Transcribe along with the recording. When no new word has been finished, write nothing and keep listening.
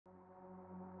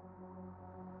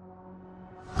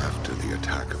the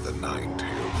attack of the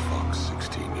Nine-Tailed Fox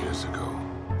 16 years ago,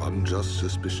 unjust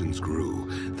suspicions grew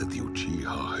that the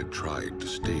Uchiha had tried to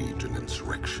stage an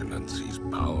insurrection and seize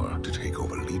power to take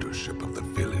over leadership of the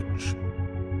village.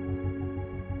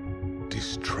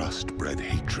 Distrust bred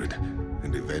hatred,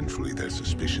 and eventually their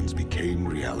suspicions became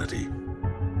reality.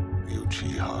 The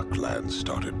Uchiha clan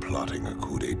started plotting a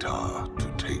coup d'etat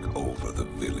to take over the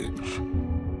village.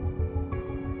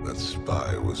 That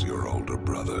spy was your older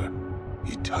brother,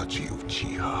 Itachi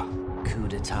Uchiha. Coup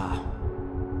d'etat.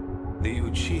 The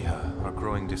Uchiha are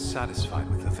growing dissatisfied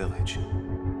with the village.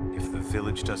 If the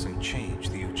village doesn't change,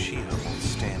 the Uchiha won't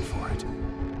stand for it.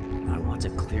 I want to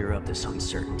clear up this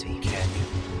uncertainty. Can you?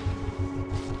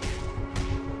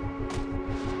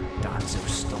 Danzo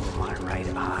stole my right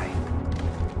eye.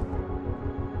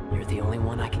 You're the only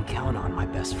one I can count on, my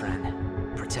best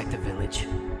friend. Protect the village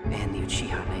and the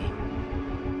Uchiha name.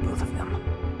 Both of them.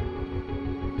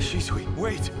 Shisui,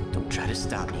 wait! Don't try to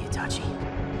stop me, Itachi.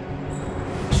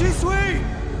 Shisui!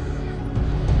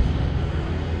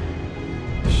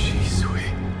 Shisui.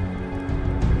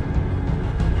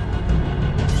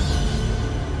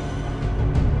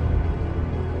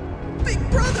 Big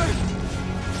brother!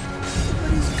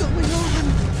 What is going on?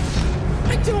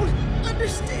 I don't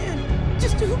understand.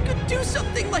 Just who could do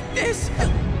something like this?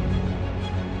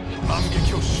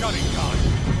 Mangekyo Sharingan!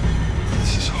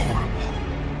 This is horrible.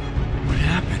 What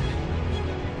happened?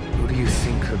 Who do you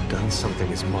think could have done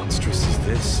something as monstrous as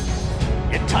this?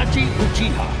 Itachi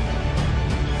Uchiha.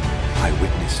 I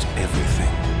witnessed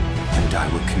everything, and I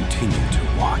will continue to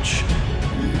watch.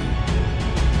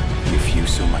 If you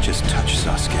so much as touch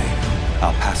Sasuke,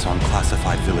 I'll pass on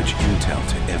classified village intel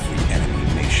to every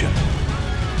enemy nation.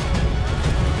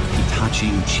 Itachi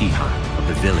Uchiha of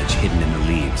the village hidden in the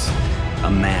leaves. A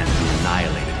man who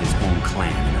annihilated his own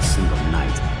clan in a single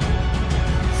night.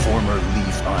 Former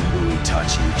Leaf Anbu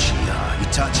Itachi Uchiha.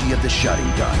 Itachi of the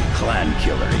Sharingan. Clan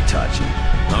killer Itachi.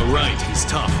 Alright, he's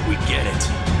tough. We get it.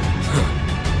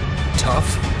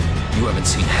 Tough? You haven't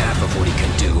seen half of what he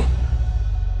can do.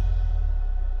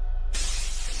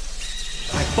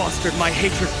 I fostered my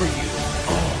hatred for you.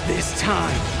 All this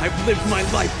time, I've lived my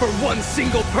life for one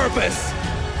single purpose.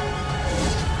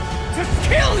 To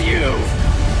kill you!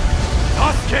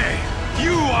 Sasuke!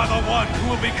 You are the one who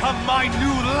will become my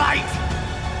new light!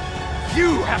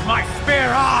 You have my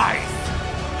spare eyes!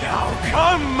 Now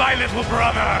come, my little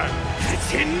brother!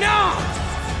 That's enough!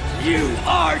 You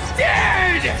are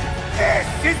dead!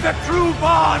 This is the true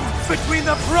bond between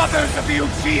the brothers of the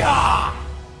Uchiha!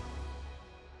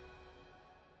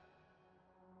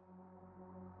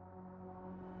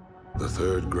 The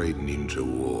Third Great Ninja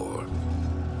War.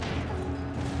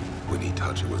 When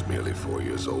Itachi was merely 4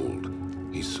 years old,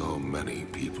 he saw many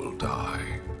people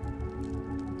die.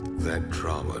 That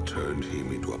trauma turned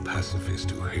him into a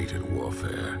pacifist who hated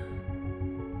warfare.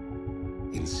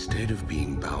 Instead of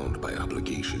being bound by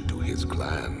obligation to his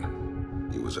clan,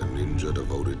 he was a ninja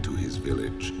devoted to his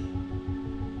village.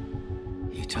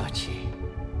 Itachi,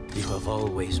 you have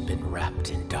always been wrapped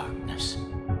in darkness.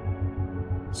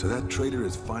 So that traitor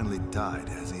has finally died,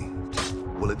 has he?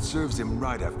 Well, it serves him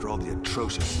right after all the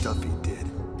atrocious stuff he did.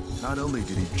 Not only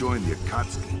did he join the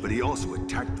Akatsuki, but he also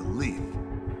attacked the Leaf.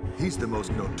 He's the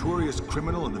most notorious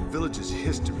criminal in the village's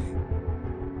history.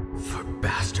 For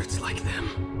bastards like them,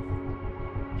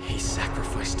 he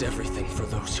sacrificed everything for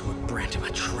those who would brand him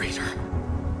a traitor.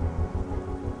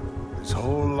 His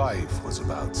whole life was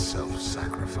about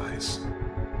self-sacrifice.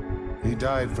 He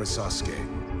died for Sasuke,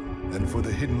 and for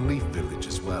the Hidden Leaf Village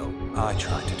as well. I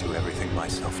tried to do everything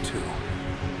myself too.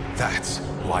 That's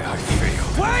why I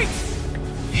failed. Wait!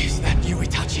 Is that you,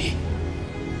 Itachi?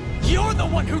 You're the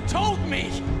one who told me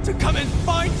to come and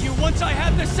find you once I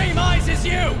had the same eyes as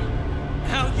you!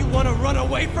 Now you want to run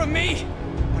away from me?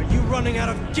 Are you running out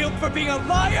of guilt for being a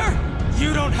liar?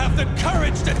 You don't have the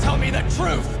courage to tell me the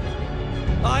truth!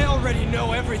 I already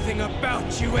know everything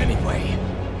about you anyway.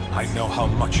 I know how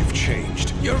much you've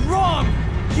changed. You're wrong!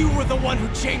 You were the one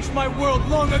who changed my world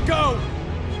long ago!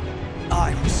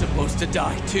 I was supposed to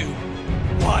die too.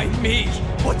 Why me?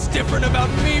 What's different about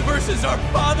me versus our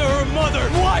father or mother?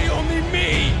 Why only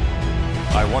me?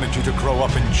 I wanted you to grow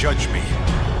up and judge me.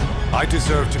 I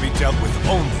deserve to be dealt with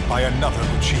only by another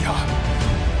Uchiha.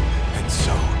 And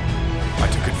so, I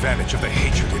took advantage of the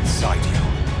hatred inside you.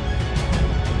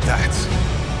 That's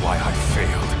why I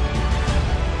failed.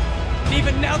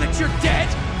 Even now that you're dead,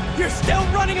 you're still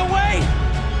running away?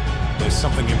 There's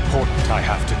something important I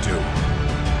have to do.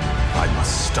 I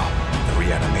must stop the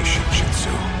reanimation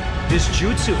jutsu. This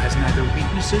jutsu has neither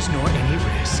weaknesses nor any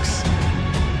risks.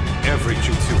 Every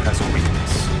jutsu has a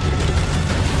weakness.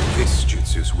 This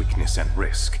jutsu's weakness and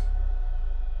risk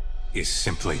is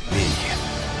simply me.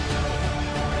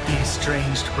 The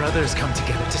estranged brothers come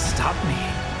together to stop me.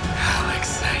 How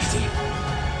exciting.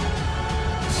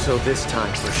 So this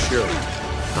time for sure,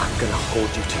 I'm gonna hold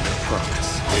you to your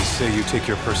promise. They say you take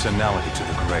your personality to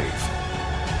the grave.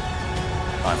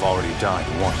 I've already died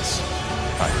once.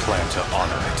 I plan to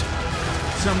honor it.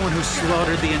 Someone who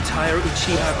slaughtered the entire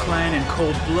Uchiha clan in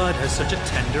cold blood has such a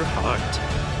tender heart.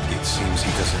 It seems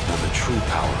he doesn't know the true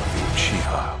power of the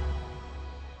Uchiha.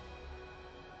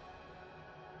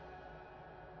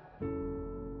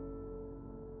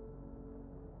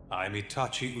 I'm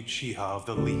Itachi Uchiha of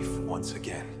the Leaf once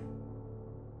again.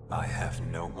 I have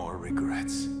no more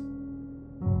regrets.